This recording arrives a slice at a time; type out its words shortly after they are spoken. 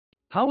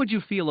How would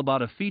you feel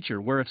about a feature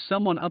where if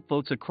someone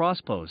upvotes a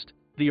crosspost,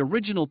 the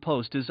original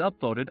post is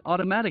upvoted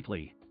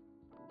automatically?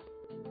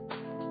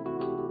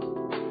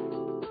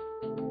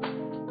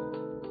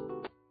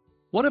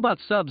 What about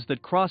subs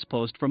that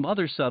crosspost from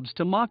other subs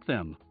to mock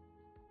them?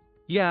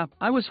 Yeah,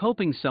 I was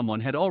hoping someone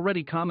had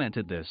already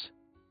commented this.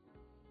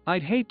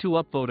 I'd hate to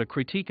upvote a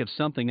critique of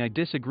something I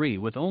disagree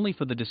with only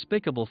for the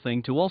despicable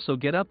thing to also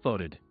get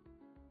upvoted.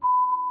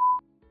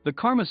 The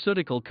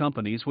pharmaceutical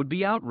companies would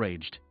be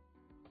outraged.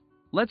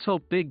 Let's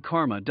hope Big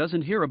Pharma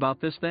doesn't hear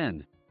about this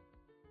then.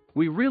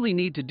 We really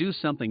need to do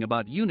something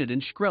about Unit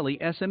and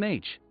Shkreli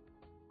SMH.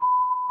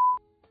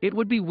 It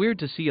would be weird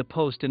to see a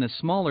post in a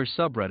smaller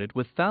subreddit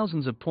with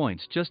thousands of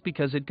points just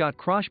because it got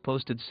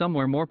cross-posted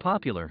somewhere more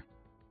popular.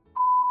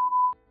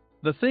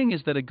 The thing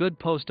is that a good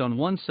post on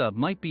one sub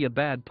might be a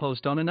bad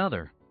post on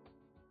another.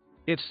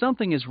 If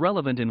something is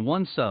relevant in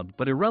one sub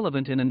but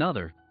irrelevant in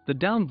another, the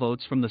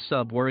downvotes from the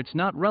sub where it's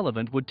not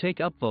relevant would take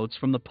upvotes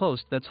from the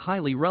post that's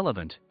highly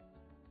relevant.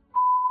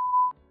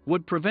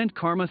 Would prevent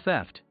karma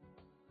theft.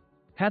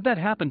 Had that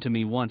happen to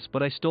me once,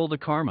 but I stole the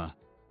karma.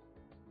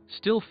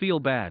 Still feel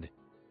bad.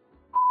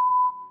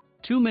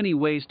 Too many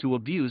ways to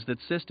abuse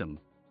that system.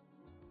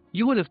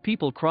 You would have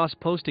people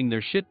cross-posting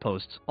their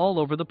shitposts all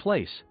over the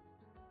place.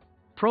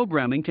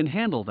 Programming can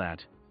handle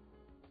that.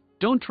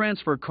 Don't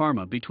transfer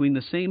karma between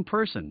the same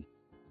person.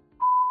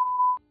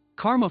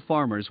 Karma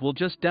farmers will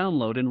just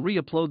download and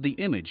re-upload the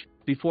image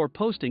before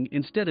posting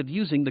instead of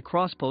using the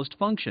cross-post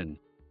function.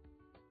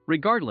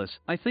 Regardless,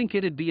 I think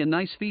it'd be a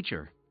nice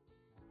feature.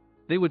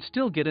 They would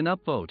still get an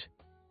upvote.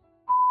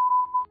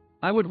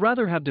 I would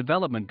rather have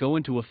development go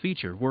into a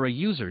feature where a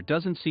user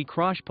doesn't see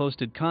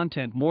cross-posted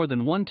content more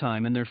than one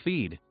time in their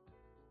feed.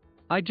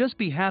 I'd just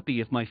be happy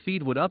if my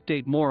feed would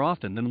update more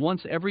often than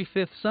once every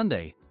 5th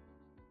Sunday.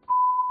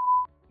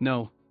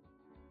 No.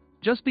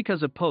 Just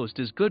because a post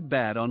is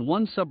good-bad on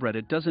one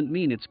subreddit doesn't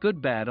mean it's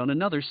good-bad on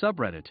another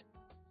subreddit.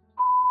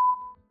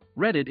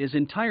 Reddit is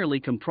entirely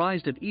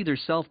comprised of either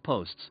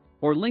self-posts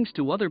or links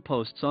to other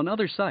posts on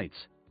other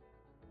sites.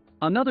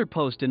 Another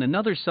post in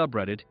another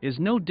subreddit is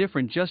no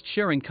different, just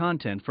sharing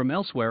content from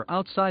elsewhere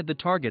outside the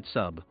target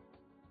sub.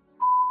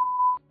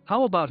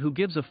 How about who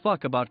gives a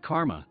fuck about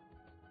karma?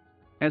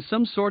 As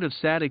some sort of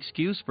sad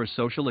excuse for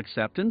social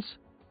acceptance?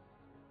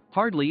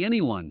 Hardly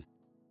anyone.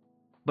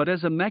 But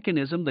as a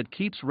mechanism that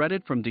keeps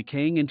Reddit from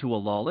decaying into a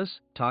lawless,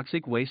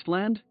 toxic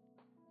wasteland?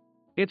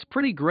 It's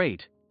pretty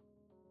great.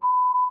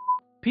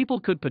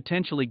 People could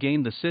potentially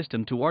game the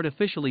system to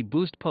artificially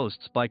boost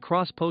posts by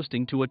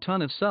cross-posting to a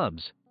ton of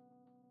subs.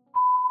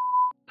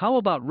 How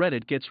about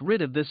Reddit gets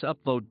rid of this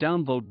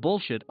upvote-downvote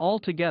bullshit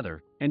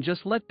altogether and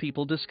just let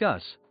people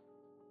discuss?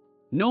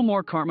 No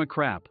more karma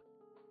crap.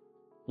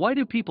 Why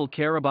do people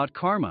care about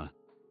karma?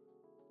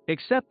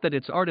 Except that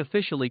it's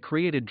artificially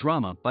created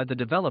drama by the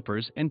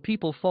developers and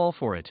people fall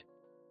for it.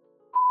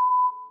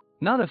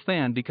 Not a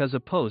fan because a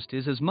post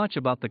is as much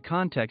about the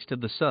context of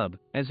the sub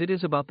as it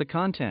is about the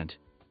content.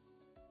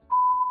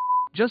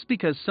 Just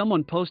because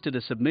someone posted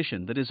a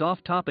submission that is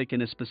off-topic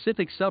in a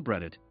specific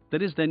subreddit,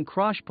 that is then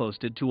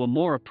cross-posted to a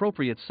more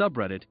appropriate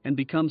subreddit and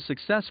becomes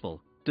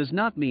successful, does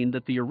not mean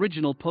that the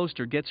original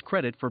poster gets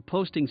credit for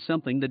posting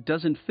something that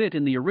doesn't fit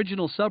in the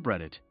original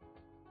subreddit.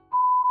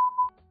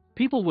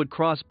 People would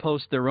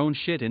cross-post their own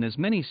shit in as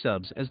many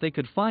subs as they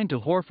could find to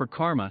whore for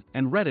karma,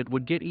 and Reddit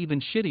would get even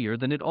shittier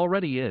than it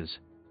already is.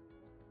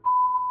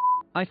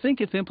 I think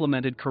if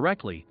implemented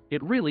correctly,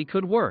 it really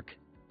could work.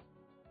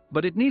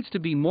 But it needs to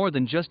be more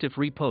than just if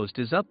repost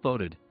is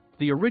upvoted,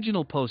 the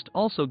original post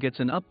also gets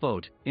an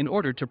upvote in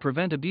order to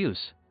prevent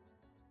abuse.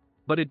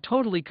 But it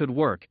totally could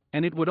work,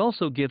 and it would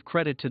also give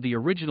credit to the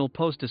original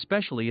post,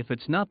 especially if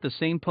it's not the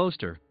same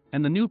poster,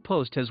 and the new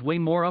post has way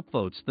more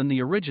upvotes than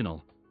the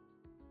original.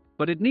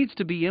 But it needs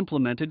to be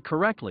implemented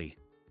correctly.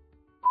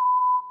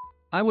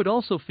 I would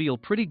also feel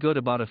pretty good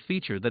about a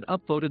feature that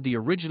upvoted the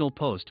original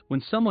post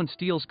when someone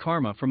steals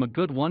karma from a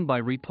good one by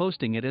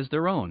reposting it as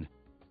their own.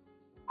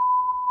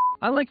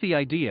 I like the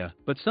idea,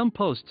 but some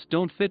posts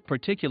don't fit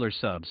particular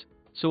subs,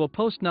 so a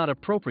post not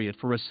appropriate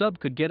for a sub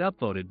could get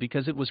upvoted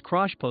because it was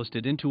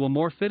cross-posted into a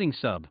more fitting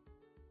sub.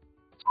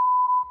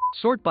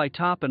 Sort by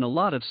top, and a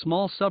lot of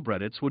small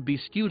subreddits would be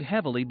skewed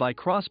heavily by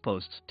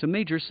cross-posts to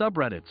major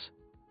subreddits.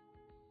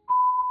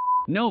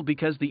 No,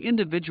 because the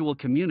individual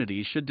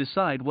communities should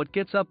decide what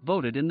gets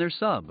upvoted in their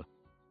sub.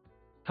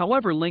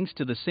 However, links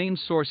to the same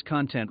source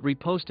content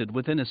reposted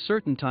within a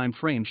certain time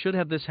frame should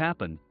have this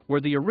happen,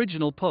 where the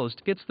original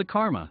post gets the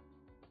karma.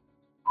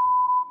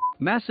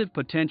 Massive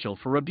potential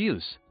for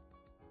abuse.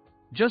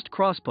 Just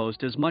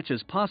cross-post as much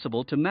as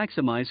possible to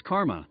maximize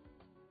karma.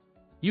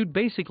 You'd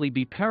basically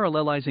be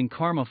parallelizing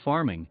karma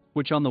farming,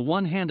 which on the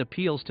one hand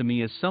appeals to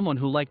me as someone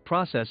who likes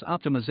process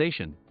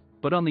optimization,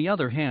 but on the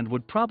other hand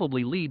would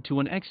probably lead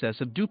to an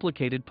excess of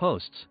duplicated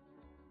posts.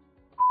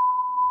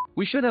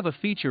 We should have a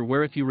feature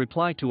where if you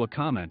reply to a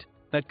comment,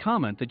 that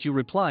comment that you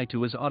reply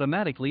to is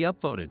automatically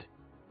upvoted.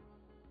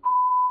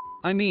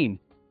 I mean,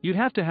 you'd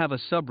have to have a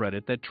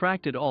subreddit that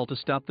tracked it all to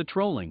stop the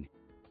trolling.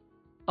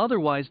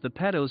 Otherwise the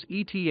pedos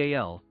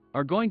etal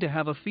are going to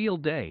have a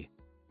field day.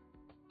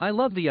 I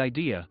love the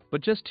idea,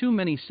 but just too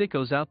many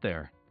sickos out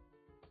there.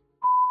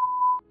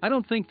 I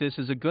don't think this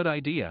is a good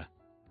idea.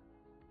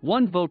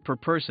 One vote per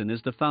person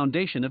is the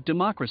foundation of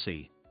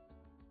democracy.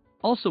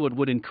 Also, it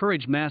would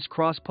encourage mass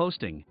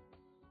cross-posting.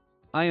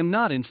 I am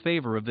not in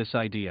favor of this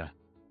idea.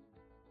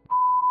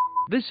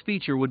 This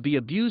feature would be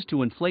abused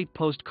to inflate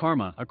post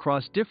karma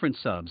across different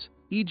subs,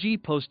 e.g.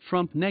 post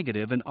Trump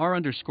negative and r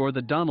underscore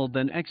the Donald,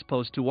 then X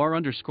post to r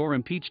underscore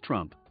impeach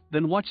Trump,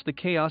 then watch the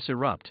chaos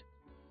erupt.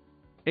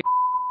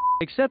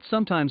 Except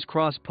sometimes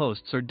cross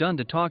posts are done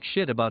to talk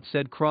shit about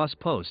said cross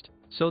post,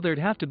 so there'd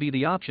have to be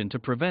the option to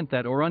prevent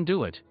that or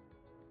undo it.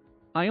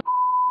 I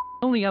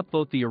only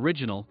upvote the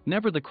original,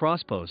 never the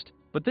cross post,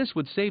 but this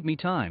would save me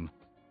time.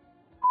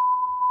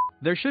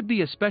 There should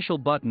be a special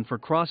button for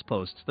cross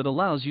posts that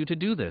allows you to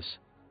do this.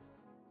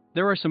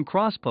 There are some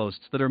cross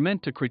posts that are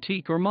meant to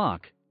critique or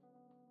mock.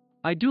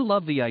 I do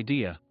love the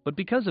idea, but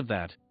because of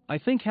that, I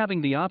think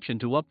having the option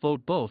to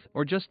upvote both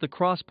or just the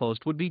cross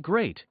post would be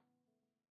great.